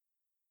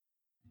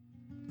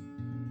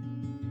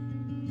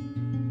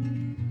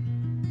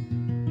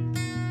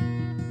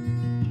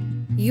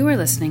You are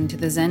listening to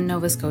the Zen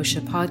Nova Scotia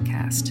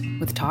podcast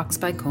with talks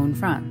by Cone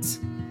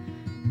Franz.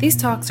 These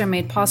talks are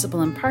made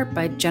possible in part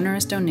by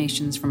generous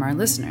donations from our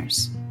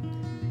listeners.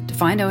 To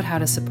find out how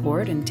to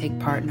support and take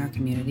part in our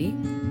community,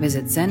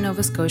 visit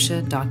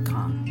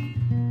zennovascotia.com.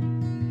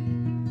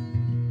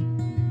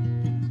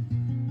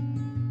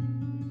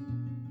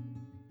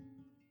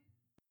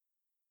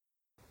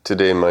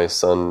 Today my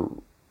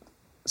son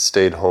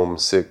stayed home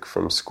sick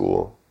from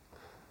school,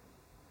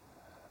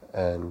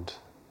 and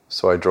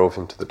so I drove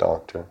him to the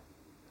doctor.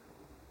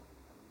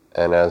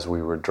 And as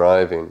we were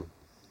driving,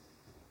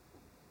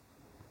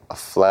 a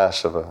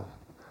flash of a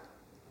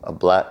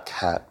black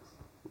cat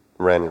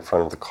ran in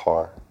front of the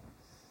car.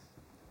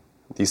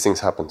 These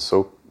things happen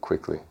so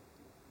quickly.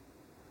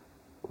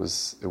 It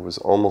was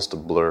almost a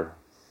blur.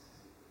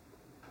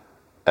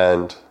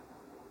 And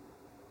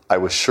I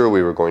was sure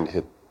we were going to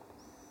hit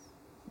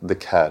the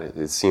cat.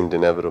 It seemed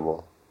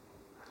inevitable.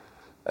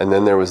 And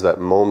then there was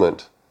that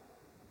moment,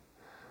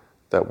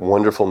 that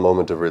wonderful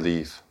moment of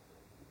relief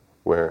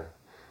where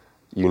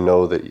you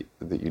know that you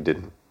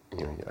didn't.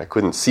 I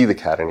couldn't see the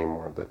cat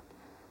anymore,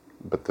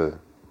 but the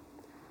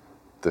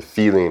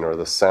feeling or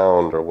the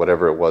sound or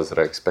whatever it was that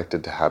I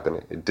expected to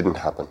happen, it didn't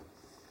happen.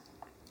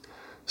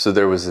 So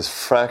there was this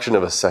fraction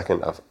of a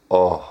second of,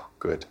 oh,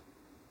 good,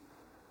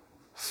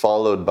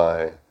 followed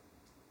by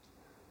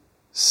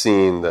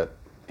seeing that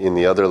in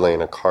the other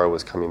lane a car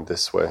was coming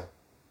this way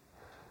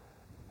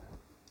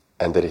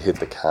and that it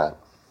hit the cat.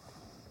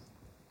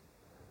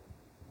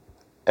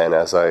 And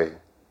as I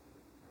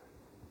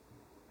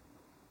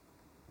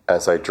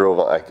drove,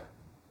 I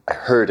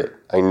heard it,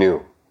 I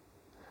knew.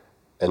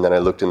 And then I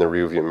looked in the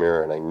rearview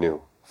mirror and I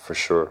knew for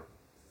sure.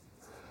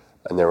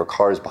 And there were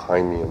cars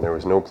behind me and there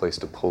was no place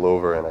to pull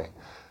over, and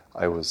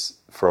I was,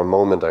 for a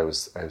moment I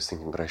was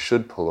thinking, but I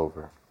should pull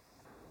over.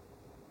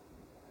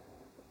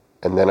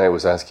 And then I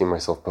was asking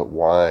myself, but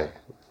why?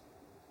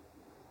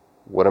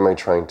 What am I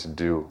trying to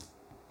do?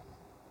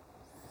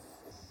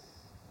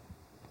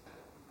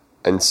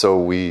 And so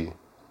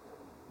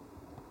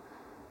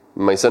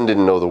my son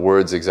didn't know the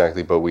words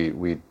exactly, but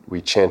we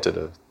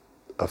chanted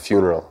a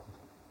funeral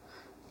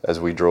as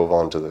we drove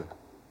on to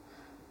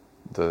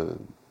the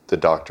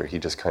doctor. He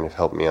just kind of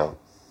helped me out.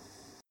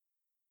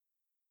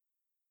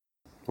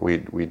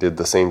 We did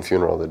the same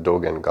funeral that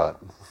Dogen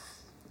got.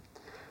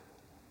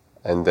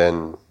 And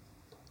then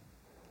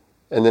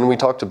we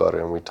talked about it,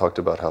 and we talked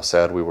about how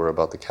sad we were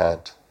about the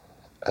cat.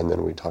 And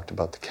then we talked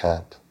about the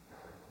cat.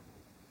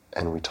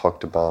 And we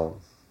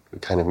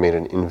kind of made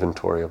an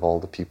inventory of all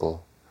the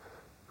people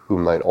who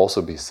might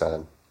also be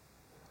sad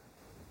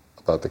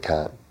about the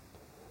cat.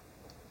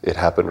 It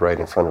happened right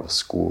in front of a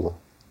school.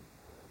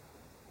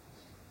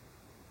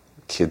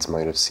 Kids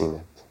might have seen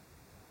it.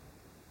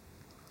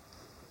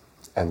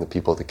 And the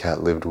people the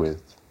cat lived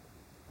with.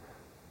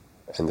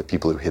 And the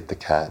people who hit the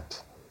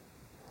cat.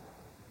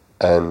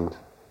 And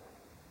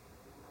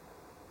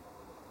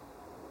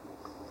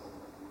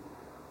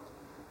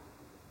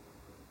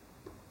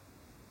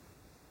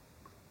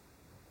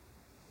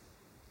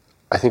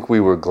I think we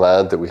were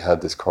glad that we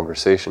had this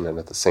conversation, and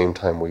at the same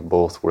time we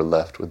both were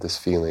left with this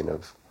feeling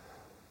of,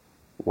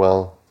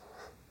 well,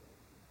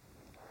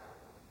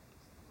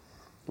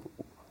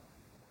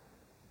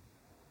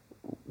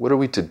 what are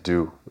we to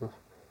do?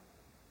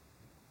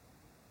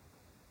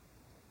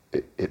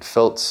 It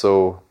felt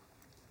so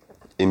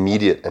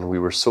immediate, and we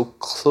were so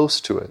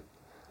close to it,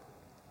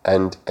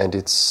 and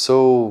it's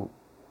so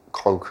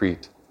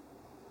concrete,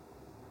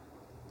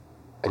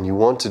 and you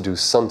want to do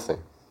something.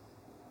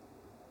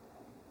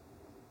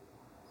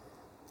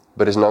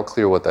 But it's not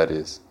clear what that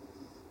is.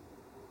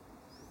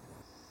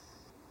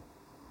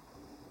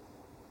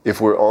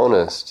 If we're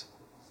honest,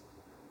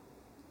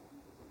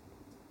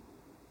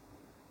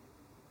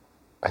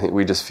 I think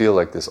we just feel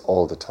like this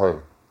all the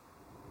time.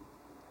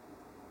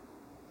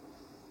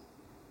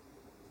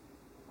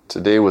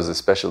 Today was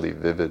especially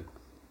vivid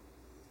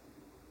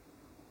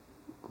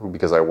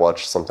because I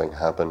watched something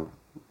happen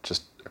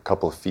just a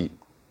couple of feet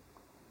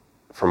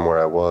from where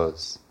I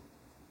was.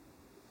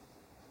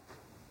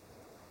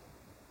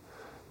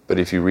 But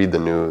if you read the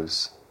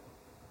news,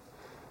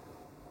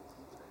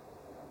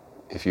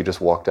 if you just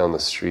walk down the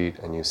street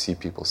and you see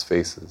people's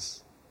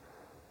faces,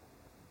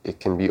 it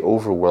can be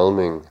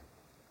overwhelming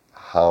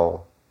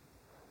how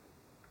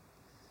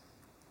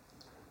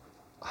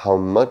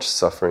much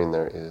suffering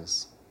there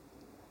is,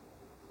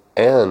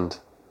 and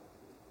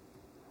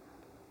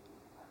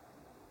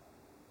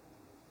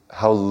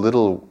how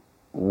little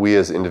we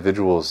as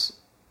individuals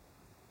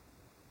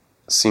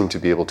seem to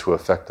be able to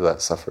affect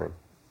that suffering.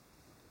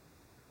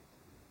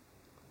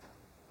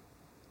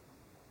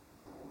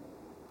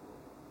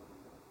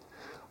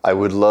 I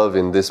would love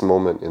in this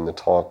moment in the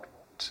talk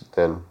to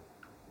then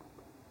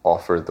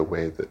offer the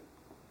way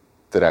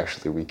that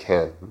actually we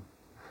can.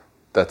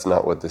 That's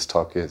not what this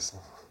talk is.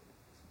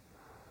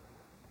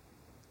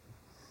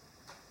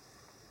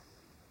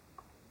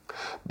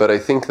 But I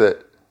think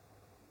that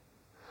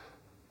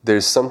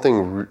there's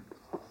something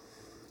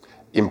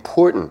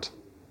important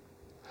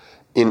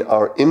in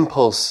our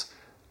impulse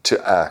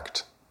to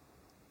act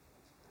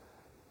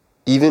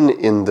even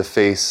in the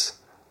face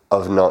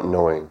of not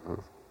knowing.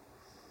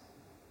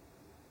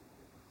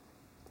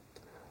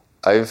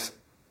 I've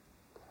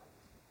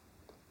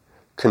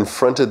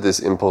confronted this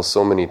impulse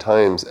so many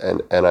times,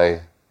 and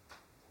I,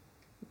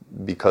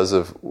 because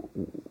of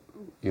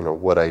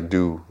what I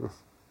do,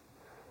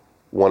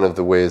 one of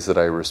the ways that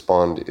I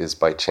respond is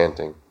by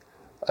chanting,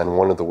 and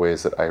one of the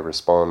ways that I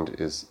respond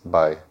is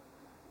by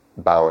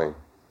bowing.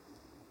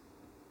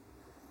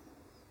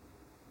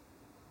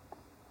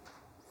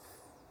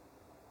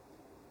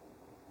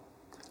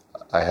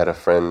 I had a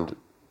friend,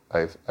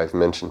 I've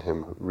mentioned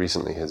him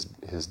recently,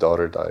 his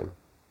daughter died.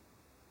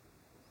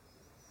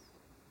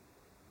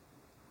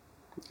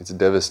 It's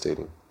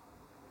devastating.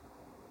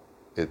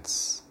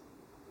 It's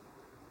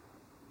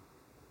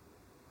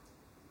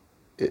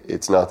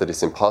not that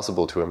it's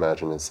impossible to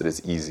imagine, it's that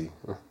it's easy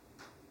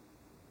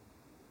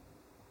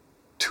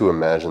to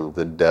imagine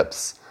the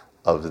depths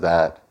of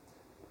that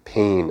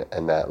pain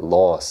and that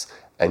loss,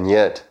 and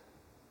yet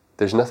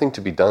there's nothing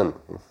to be done.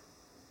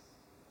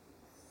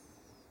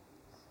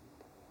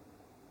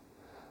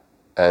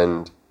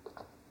 And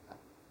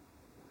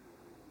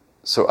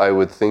so I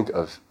would think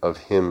of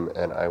him,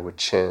 and I would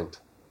chant,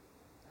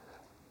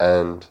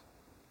 and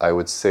I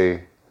would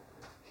say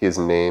his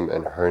name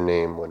and her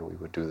name when we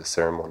would do the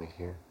ceremony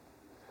here.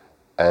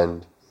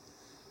 And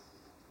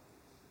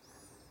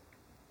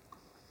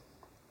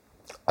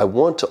I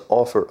want to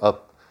offer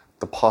up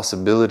the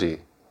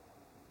possibility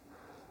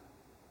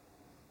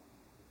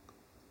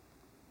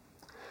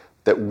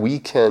that we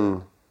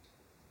can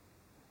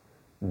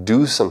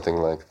do something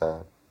like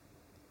that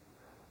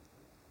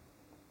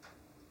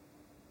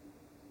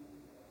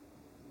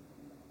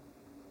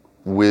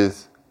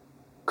with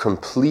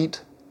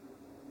complete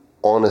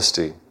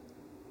honesty,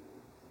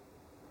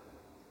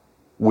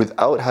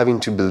 without having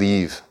to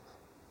believe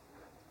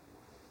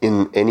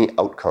in any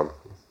outcome.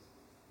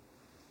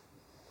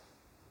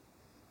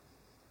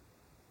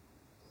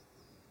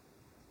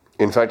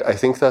 In fact, I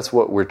think that's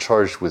what we're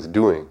charged with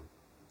doing.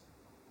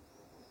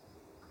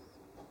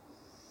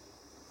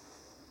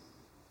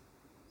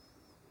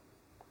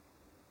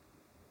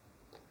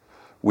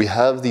 We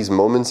have these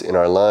moments in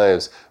our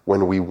lives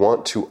when we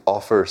want to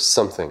offer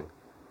something,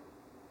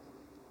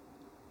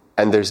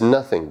 and there's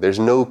nothing, there's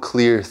no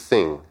clear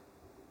thing.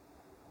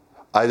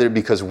 Either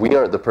because we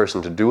aren't the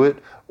person to do it,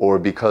 or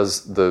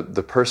because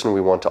the person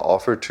we want to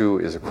offer to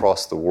is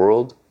across the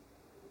world,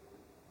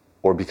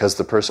 or because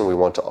the person we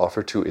want to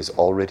offer to is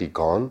already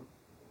gone.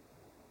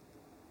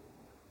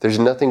 There's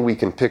nothing we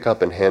can pick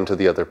up and hand to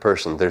the other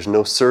person. There's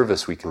no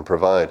service we can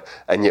provide,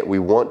 and yet we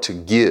want to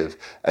give.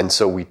 And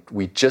so we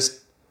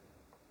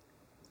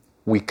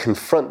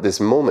confront this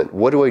moment.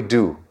 What do I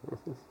do?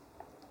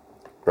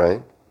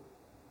 Right?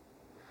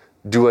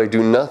 Do I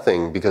do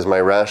nothing because my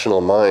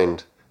rational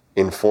mind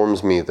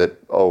informs me that,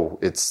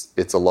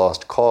 it's a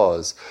lost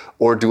cause?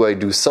 Or do I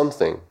do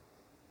something?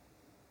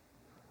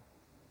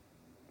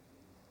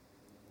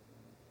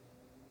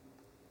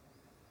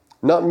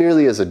 Not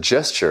merely as a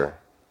gesture,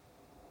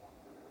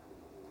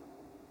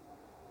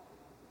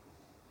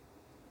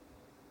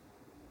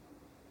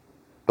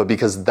 but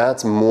because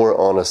that's more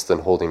honest than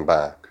holding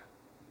back.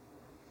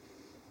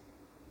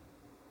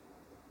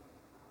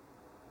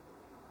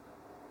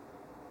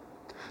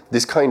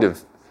 This kind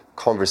of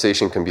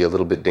conversation can be a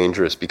little bit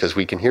dangerous because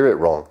we can hear it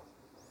wrong.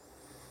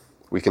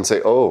 We can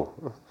say,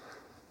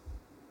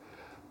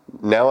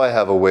 now I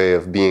have a way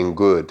of being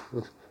good.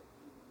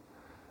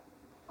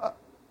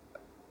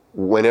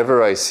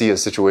 Whenever I see a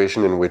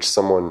situation in which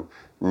someone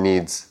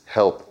needs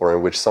help or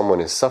in which someone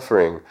is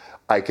suffering,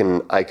 I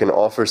can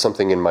offer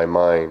something in my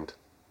mind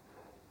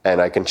and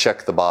I can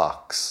check the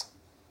box.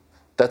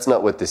 That's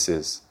not what this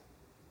is,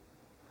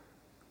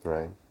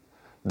 right?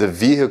 The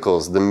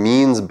vehicles, the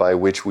means by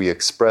which we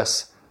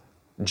express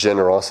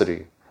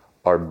generosity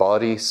are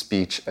body,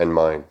 speech, and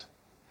mind.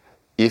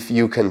 If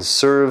you can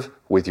serve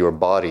with your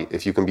body,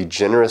 if you can be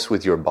generous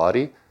with your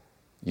body,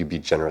 you be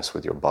generous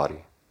with your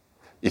body.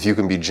 If you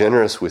can be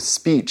generous with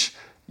speech,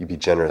 you be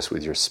generous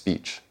with your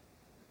speech.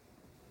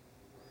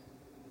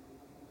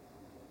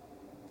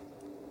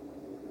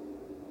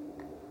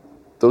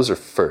 Those are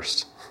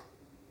first.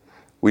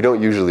 We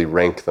don't usually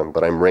rank them,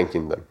 but I'm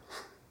ranking them.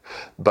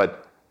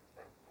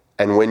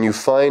 And when you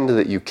find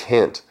that you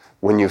can't,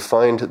 when you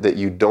find that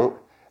you don't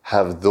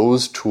have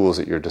those tools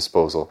at your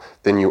disposal,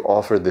 then you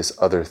offer this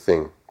other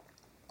thing.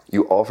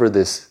 You offer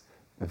this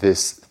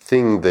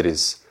thing that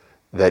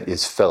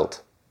is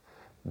felt,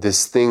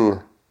 this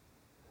thing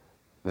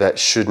that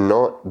should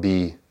not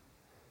be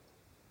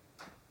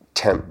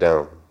tamped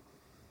down.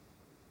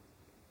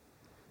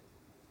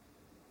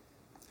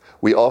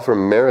 We offer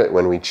merit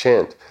when we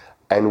chant,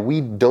 and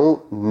we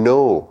don't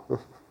know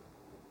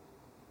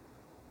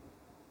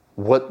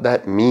what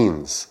that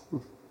means.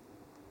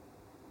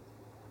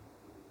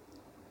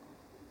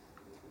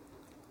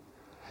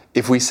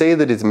 If we say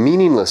that it's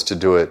meaningless to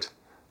do it,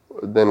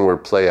 then we're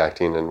play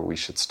acting and we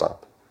should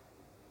stop.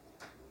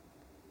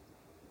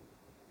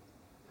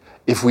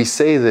 If we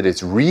say that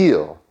it's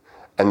real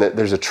and that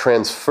there's a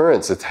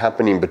transference that's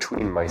happening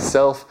between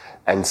myself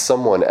and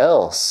someone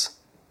else,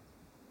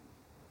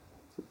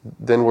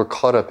 then we're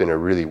caught up in a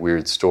really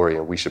weird story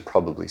and we should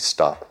probably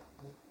stop.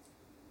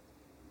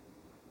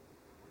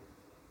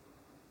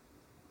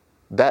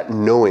 That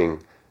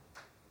knowing,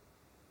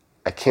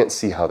 I can't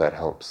see how that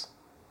helps.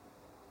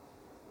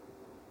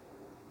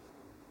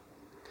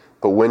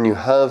 But when you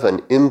have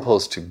an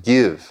impulse to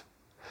give,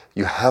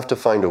 you have to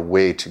find a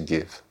way to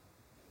give.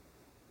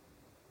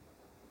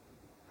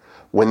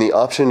 When the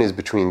option is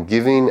between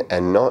giving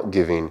and not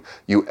giving,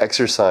 you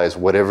exercise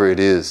whatever it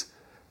is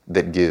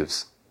that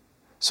gives,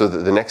 so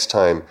that the next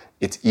time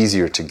it's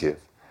easier to give,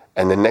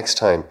 and the next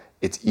time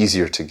it's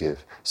easier to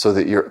give, so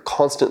that you're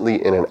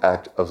constantly in an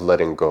act of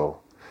letting go,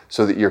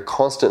 so that you're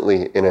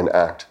constantly in an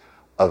act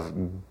of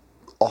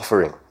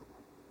offering.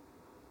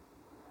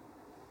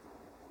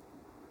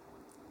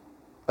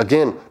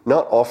 Again,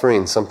 not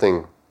offering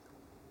something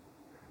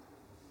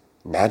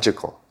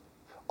magical,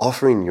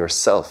 offering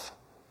yourself.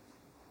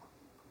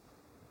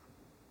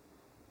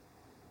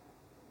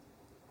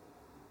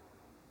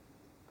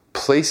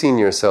 Placing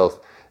yourself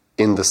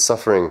in the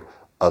suffering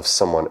of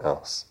someone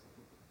else.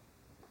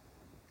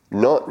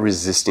 Not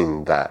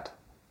resisting that.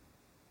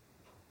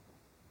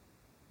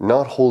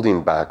 Not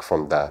holding back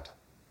from that.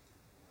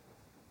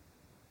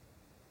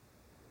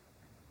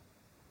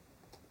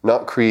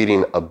 Not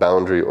creating a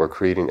boundary or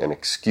creating an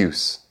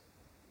excuse.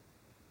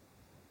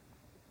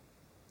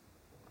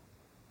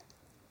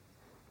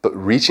 But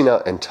reaching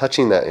out and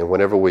touching that in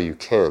whatever way you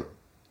can.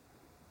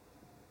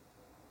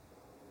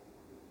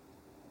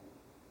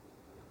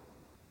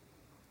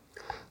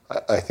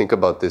 I think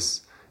about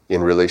this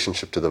in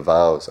relationship to the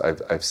vows.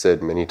 I've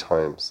said many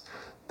times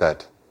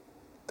that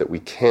we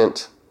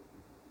can't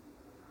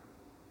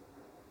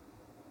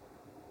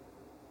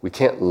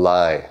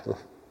lie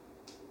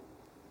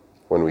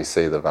when we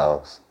say the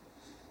vows.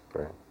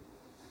 Right?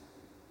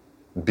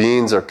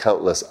 Beings are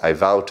countless, I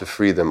vow to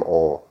free them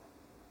all.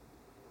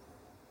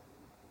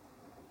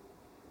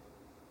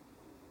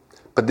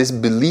 But this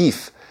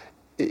belief,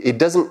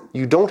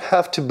 you don't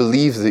have to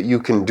believe that you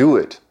can do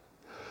it.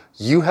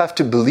 You have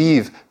to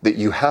believe that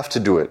you have to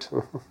do it,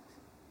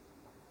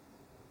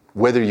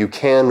 whether you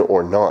can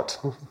or not.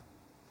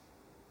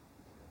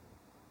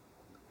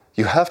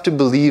 You have to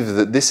believe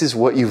that this is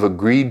what you've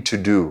agreed to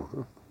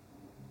do.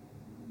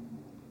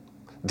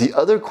 The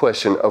other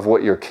question of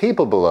what you're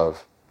capable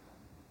of,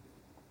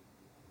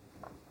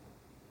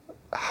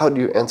 how do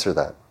you answer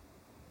that?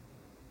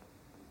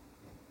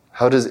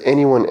 How does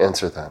anyone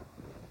answer that?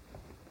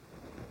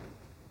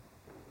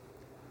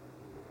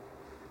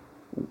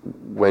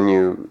 When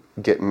you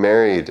get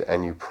married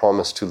and you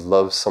promise to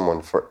love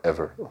someone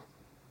forever.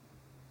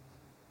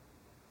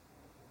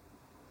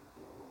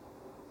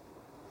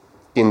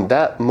 In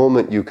that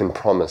moment you can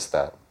promise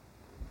that.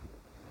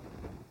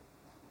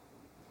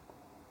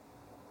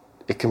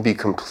 It can be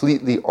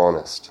completely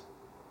honest.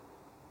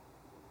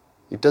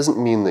 It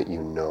doesn't mean that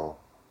you know.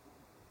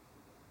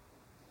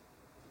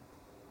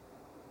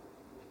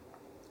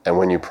 And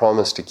when you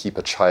promise to keep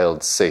a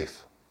child safe,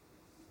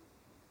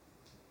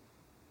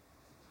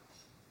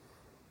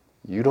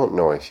 you don't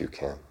know if you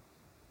can.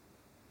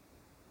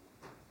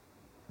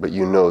 But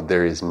you know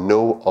there is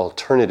no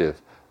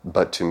alternative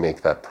but to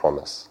make that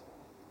promise.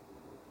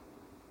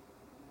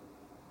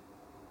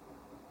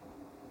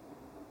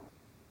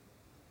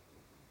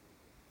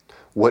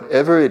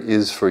 Whatever it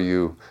is for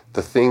you,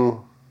 the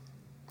thing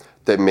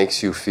that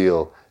makes you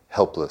feel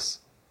helpless,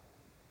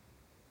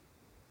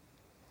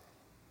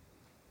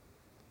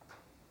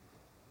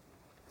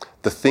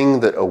 the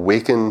thing that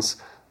awakens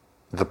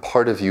the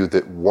part of you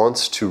that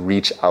wants to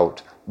reach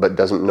out but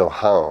doesn't know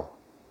how.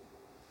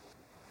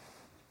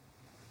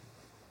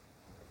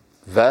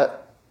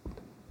 That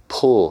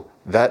pull,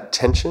 that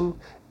tension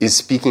is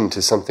speaking to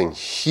something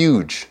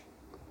huge.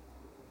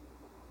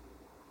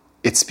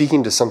 It's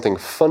speaking to something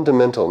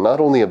fundamental, not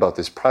only about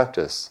this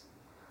practice,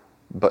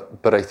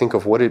 but I think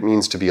of what it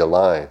means to be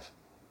alive.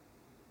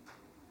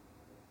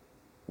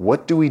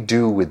 What do we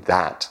do with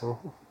that?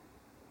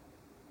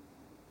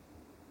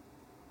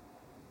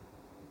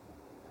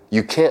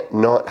 You can't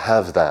not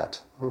have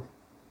that.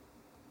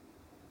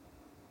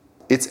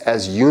 It's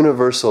as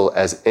universal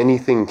as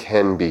anything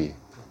can be.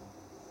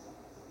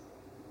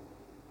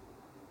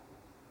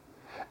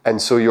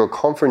 And so your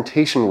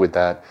confrontation with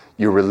that,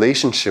 your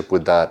relationship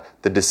with that,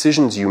 the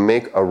decisions you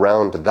make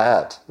around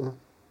that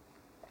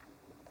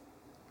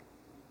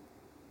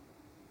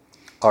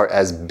are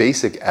as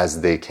basic as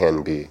they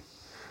can be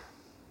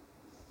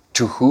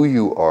to who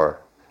you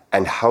are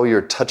and how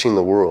you're touching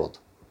the world.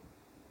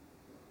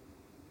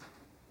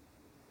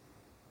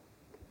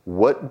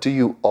 What do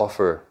you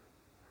offer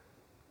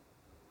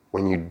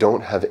when you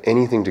don't have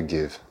anything to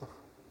give?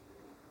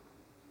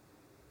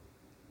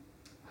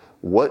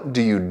 What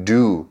do you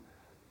do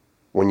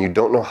when you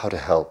don't know how to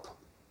help?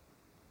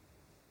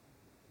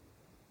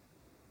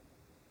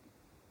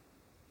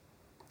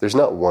 There's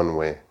not one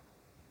way.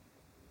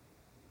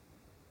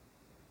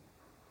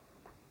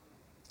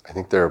 I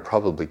think there are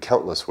probably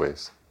countless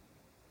ways.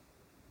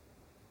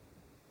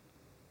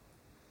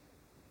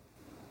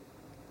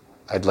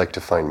 I'd like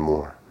to find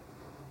more.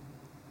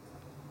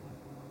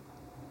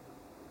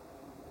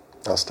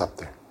 I'll stop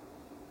there.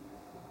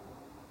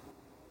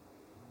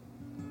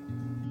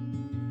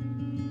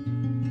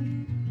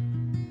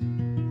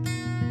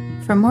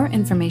 For more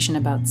information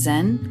about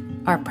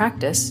Zen, our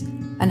practice,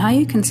 and how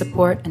you can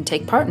support and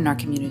take part in our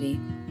community,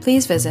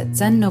 please visit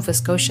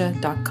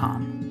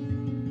zennovascotia.com.